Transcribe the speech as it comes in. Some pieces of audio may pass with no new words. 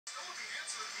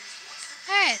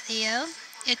Alright, Leo.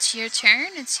 It's your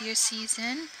turn. It's your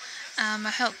season. I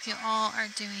hope you all are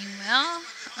doing well.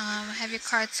 I have your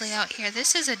cards laid out here.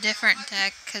 This is a different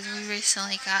deck because we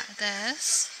recently got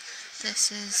this.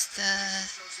 This is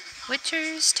the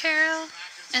Witcher's Tarot.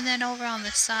 And then over on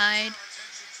the side,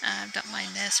 don't mind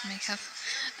this makeup,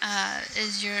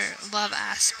 is your love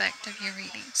aspect of your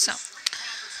reading. So,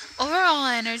 overall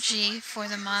energy for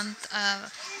the month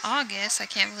of August. I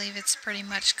can't believe it's pretty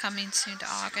much coming soon to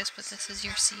August, but this is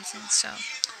your season. So,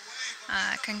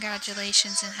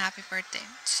 congratulations and happy birthday.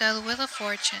 So, the Wheel of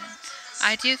Fortune.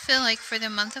 I do feel like for the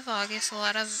month of August, a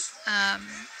lot of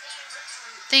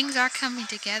things are coming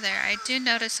together. I do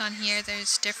notice on here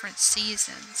there's different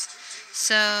seasons.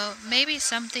 So, maybe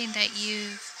something that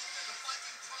you've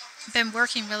been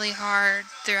working really hard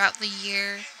throughout the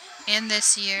year and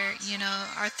this year,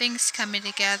 are things coming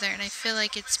together, and I feel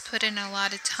like it's put in a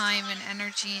lot of time and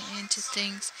energy into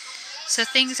things. So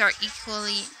things are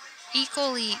equally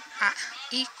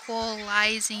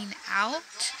equalizing out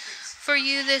for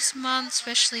you this month,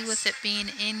 especially with it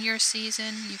being in your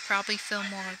season. You probably feel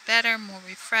more better, more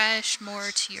refreshed,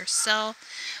 more to yourself.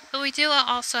 But we do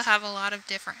also have a lot of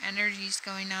different energies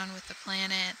going on with the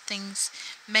planet. Things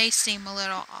may seem a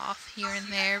little off here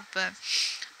and there, but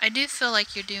I do feel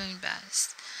like you're doing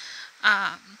best.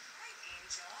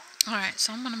 Alright,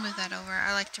 so I'm going to move that over.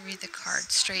 I like to read the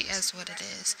card straight as what it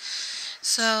is.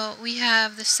 So we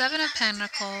have the Seven of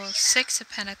Pentacles, Six of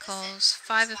Pentacles,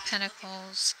 Five of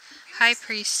Pentacles, High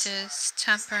Priestess,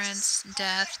 Temperance,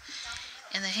 Death,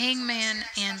 and the Hangman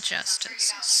and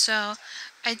Justice. So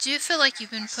I do feel like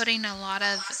you've been putting a lot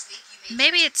of,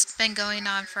 maybe it's been going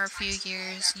on for a few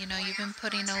years, you've been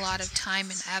putting a lot of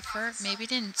time and effort, maybe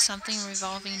in something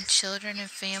revolving children and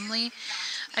family.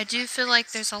 I do feel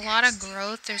like there's a lot of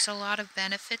growth, there's a lot of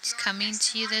benefits coming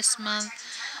to you this month.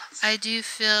 I do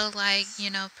feel like,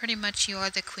 pretty much you are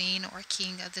the queen or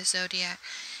king of the zodiac.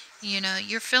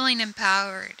 You're feeling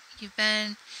empowered. You've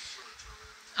been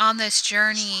on this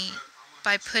journey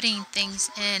by putting things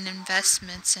in,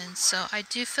 investments in. So I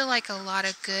do feel like a lot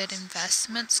of good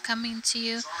investments coming to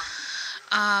you.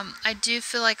 I do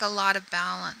feel like a lot of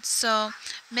balance. So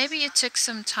maybe you took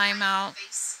some time out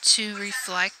to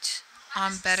reflect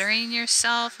on bettering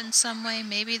yourself in some way.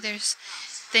 Maybe there's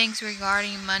things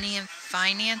regarding money and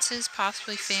finances,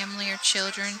 possibly family or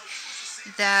children,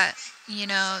 that,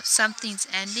 something's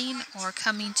ending or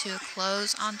coming to a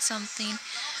close on something.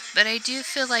 But I do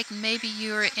feel like maybe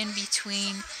you're in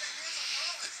between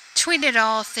it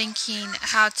all, thinking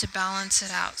how to balance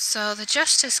it out. So the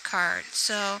Justice card.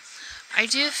 So I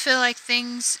do feel like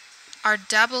things are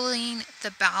doubling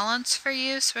the balance for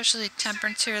you, especially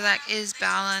Temperance here, that is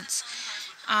balance,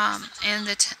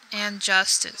 and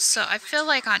Justice. So I feel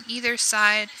like on either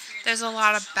side there's a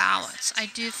lot of balance. I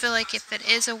do feel like if it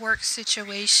is a work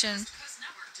situation,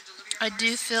 I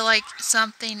do feel like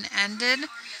something ended.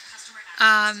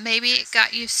 Maybe it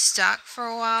got you stuck for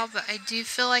a while, but I do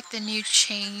feel like the new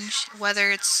change,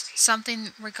 whether it's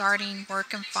something regarding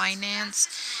work and finance,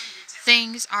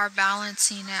 things are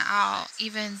balancing it out,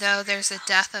 even though there's a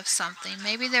death of something.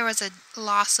 Maybe there was a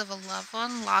loss of a loved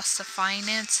one, loss of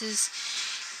finances,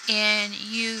 and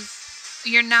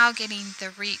you're now getting the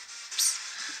reaps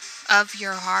of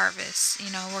your harvest.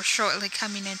 We're shortly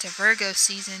coming into Virgo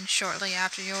season, shortly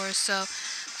after yours. So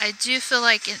I do feel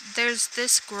like there's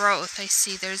this growth. I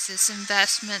see there's this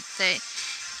investment that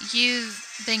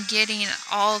you've been getting,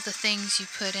 all the things you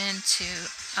put into,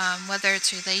 whether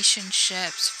it's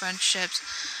relationships, friendships.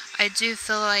 I do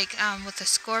feel like with the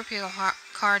Scorpio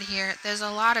card here, there's a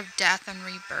lot of death and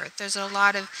rebirth. There's a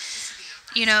lot of,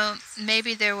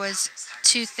 maybe there was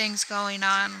two things going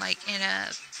on, like in a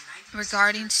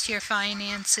regarding to your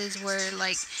finances, where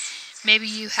like maybe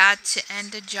you had to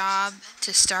end a job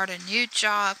to start a new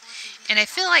job. And I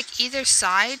feel like either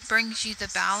side brings you the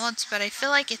balance, but I feel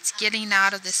like it's getting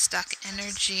out of the stuck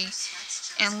energy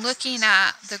and looking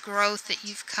at the growth that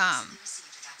you've come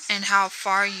and how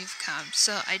far you've come.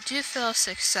 So I do feel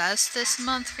success this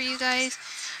month for you guys.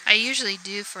 I usually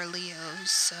do for Leos,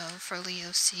 so for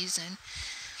Leo season.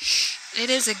 It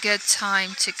is a good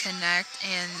time to connect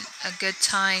and a good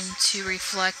time to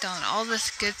reflect on all the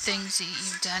good things that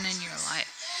you've done in your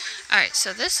life. Alright,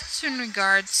 so this is in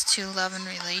regards to love and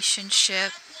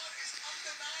relationship.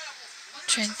 I'm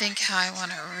trying to think how I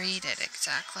want to read it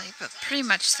exactly, but pretty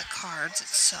much the cards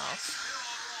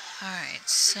itself. Alright,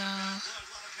 so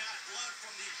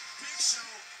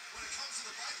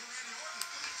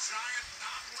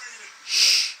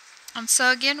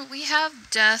so again, we have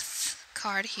Death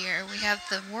card here. We have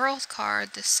the World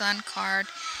card, the Sun card,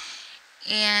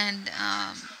 and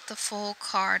the Fool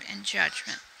card, and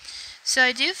Judgment. So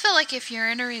I do feel like if you're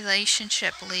in a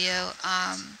relationship, Leo,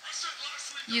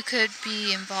 you could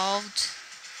be involved.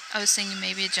 I was thinking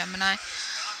maybe a Gemini,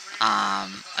 a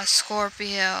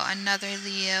Scorpio, another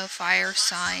Leo, fire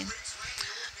sign.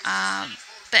 Um,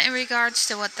 but in regards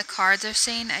to what the cards are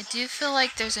saying, I do feel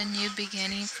like there's a new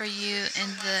beginning for you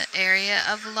in the area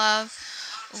of love,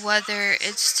 whether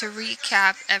it's to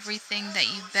recap everything that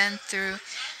you've been through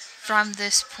from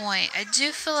this point. I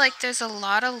do feel like there's a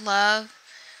lot of love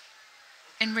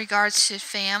in regards to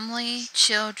family,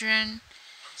 children,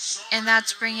 and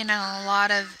that's bringing in a lot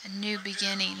of new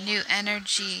beginning, new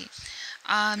energy.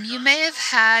 You may have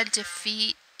had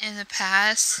defeat in the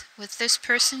past with this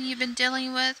person you've been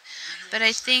dealing with, but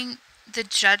I think the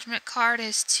Judgment card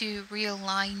is to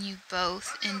realign you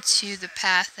both into the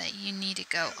path that you need to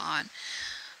go on.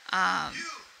 Um,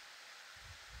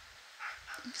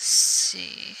 let's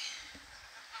see.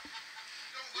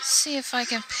 Let's see if I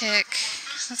can pick.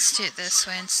 Let's do it this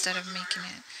way instead of making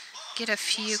it. Get a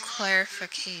few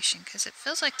clarification because it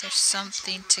feels like there's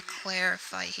something to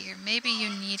clarify here. Maybe you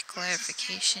need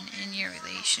clarification in your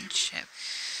relationship.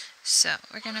 So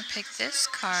we're going to pick this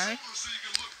card,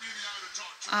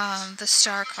 the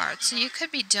Star card. So you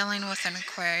could be dealing with an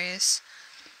Aquarius,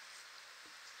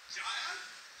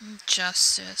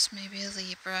 Justice, maybe a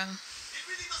Libra,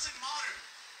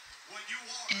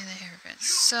 and the Hierophant.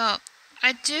 So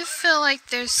I do feel like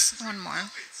there's one more.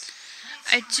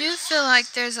 I do feel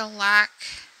like there's a lack,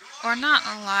 or not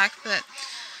a lack, but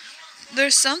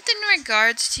there's something in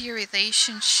regards to your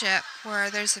relationship where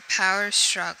there's a power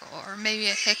struggle or maybe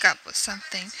a hiccup with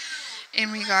something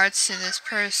in regards to this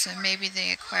person, maybe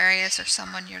the Aquarius or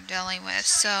someone you're dealing with.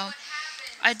 So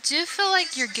I do feel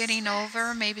like you're getting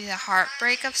over maybe the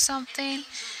heartbreak of something,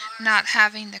 not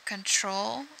having the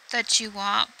control that you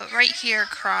want, but right here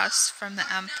across from the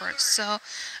Empress. So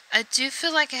I do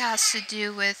feel like it has to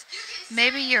do with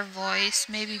maybe your voice,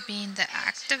 maybe being the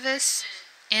activist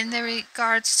in the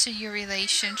regards to your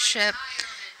relationship.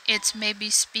 It's maybe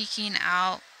speaking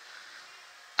out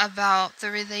about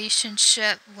the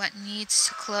relationship, what needs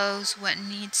to close, what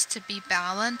needs to be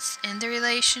balanced in the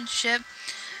relationship.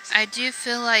 I do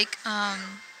feel like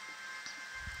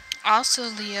also,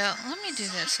 Leo, let me do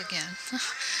this again.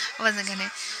 I wasn't going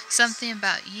to. Something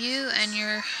about you and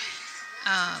your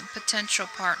potential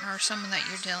partner or someone that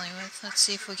you're dealing with. Let's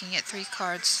see if we can get 3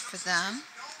 cards for them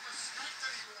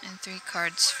and 3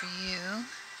 cards for you.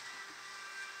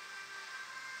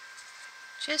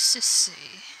 Just to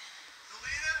see.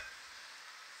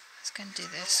 Let's going to do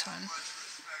this one.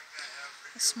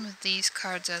 Let's move these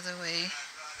cards out of the way.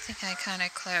 I think I kind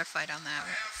of clarified on that.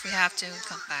 If we have to, we'll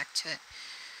come back to it.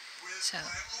 So,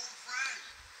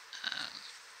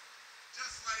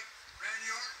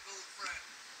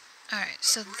 alright,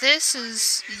 so this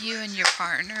is you and your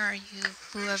partner, or you,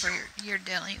 whoever you're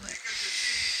dealing with.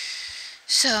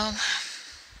 So,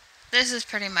 this is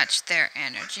pretty much their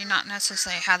energy, not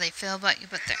necessarily how they feel about you,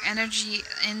 but their energy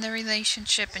in the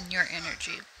relationship and your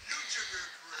energy.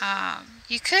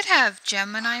 You could have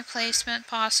Gemini placement,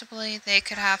 possibly. They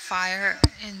could have fire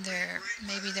in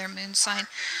maybe their moon sign.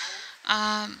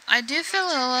 I do feel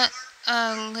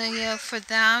Leo, for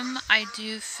them, I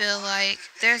do feel like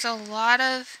there's a lot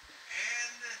of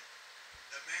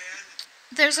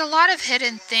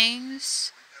hidden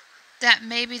things that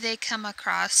maybe they come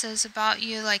across as about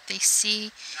you, like they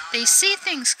see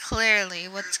things clearly,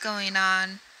 what's going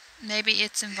on. Maybe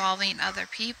it's involving other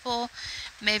people.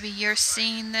 Maybe you're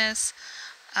seeing this.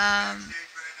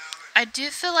 I do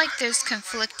feel like there's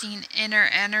conflicting inner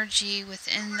energy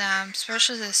within them,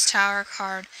 especially this Tower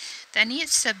card, that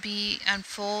needs to be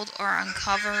unfolded or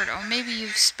uncovered, or maybe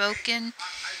you've spoken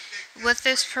with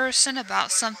this person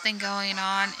about something going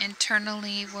on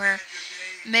internally where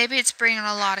maybe it's bringing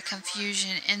a lot of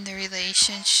confusion in the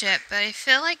relationship. But I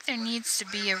feel like there needs to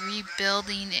be a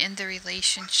rebuilding in the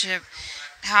relationship,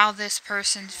 how this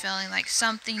person's feeling, like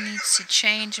something needs to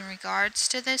change in regards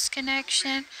to this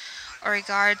connection or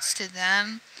regards to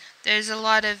them. There's a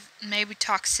lot of maybe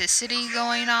toxicity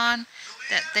going on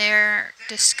that they're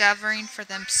discovering for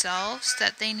themselves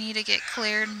that they need to get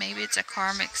cleared. Maybe it's a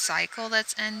karmic cycle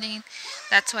that's ending.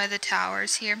 That's why the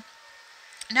Tower's here.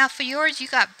 Now for yours, you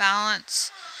got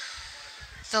Balance,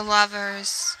 the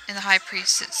Lovers, and the High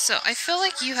Priestess. So I feel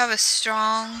like you have a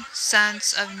strong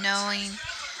sense of knowing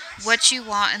what you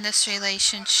want in this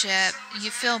relationship. You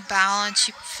feel balanced.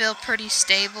 You feel pretty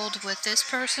stable with this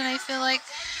person, I feel like.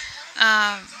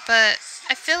 But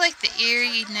I feel like the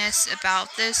eeriness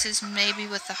about this is maybe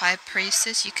with the High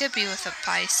Priestess. You could be with a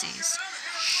Pisces.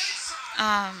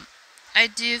 I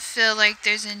do feel like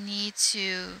there's a need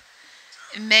to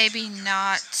maybe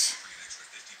not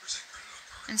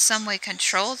in some way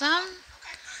control them,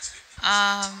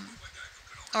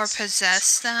 or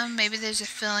possess them. Maybe there's a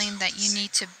feeling that you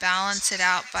need to balance it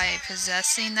out by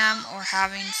possessing them or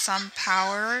having some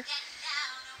power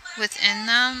within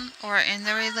them or in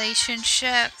the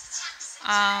relationship.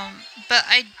 But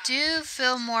I do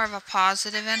feel more of a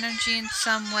positive energy in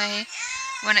some way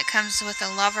when it comes with the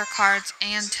Lover cards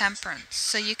and Temperance.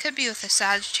 So you could be with a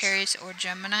Sagittarius or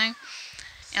Gemini.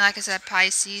 And like I said,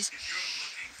 Pisces.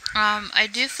 I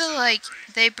do feel like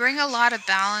they bring a lot of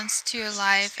balance to your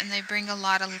life and they bring a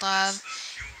lot of love.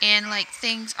 And like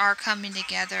things are coming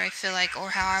together, I feel like,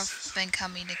 or have been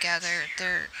coming together.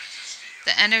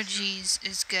 The energies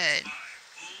is good.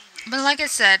 But like I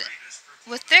said,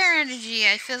 with their energy,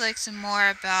 I feel like some more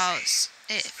about,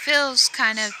 it feels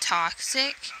kind of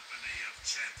toxic.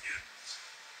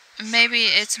 Maybe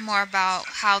it's more about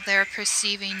how they're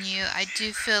perceiving you. I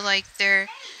do feel like they're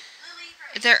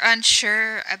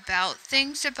unsure about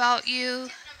things about you,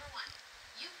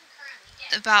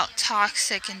 about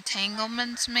toxic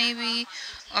entanglements maybe,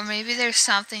 or maybe there's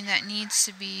something that needs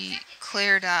to be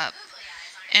cleared up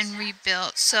and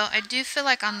rebuilt. So I do feel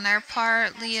like on their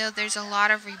part, Leo, there's a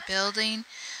lot of rebuilding.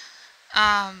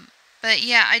 But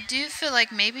yeah, I do feel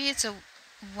like maybe it's a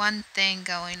one thing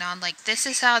going on. Like this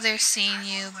is how they're seeing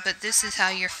you, but this is how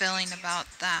you're feeling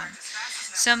about them.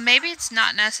 So maybe it's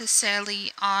not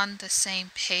necessarily on the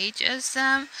same page as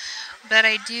them, but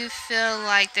I do feel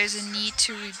like there's a need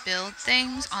to rebuild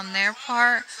things on their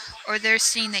part, or they're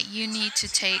seeing that you need to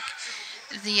take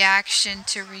the action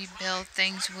to rebuild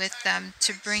things with them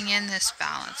to bring in this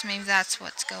balance. Maybe that's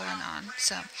what's going on.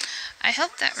 So I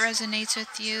hope that resonates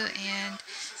with you and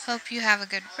hope you have a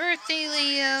good birthday,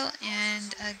 Leo,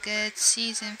 and a good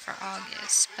season for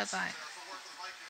August. Bye-bye.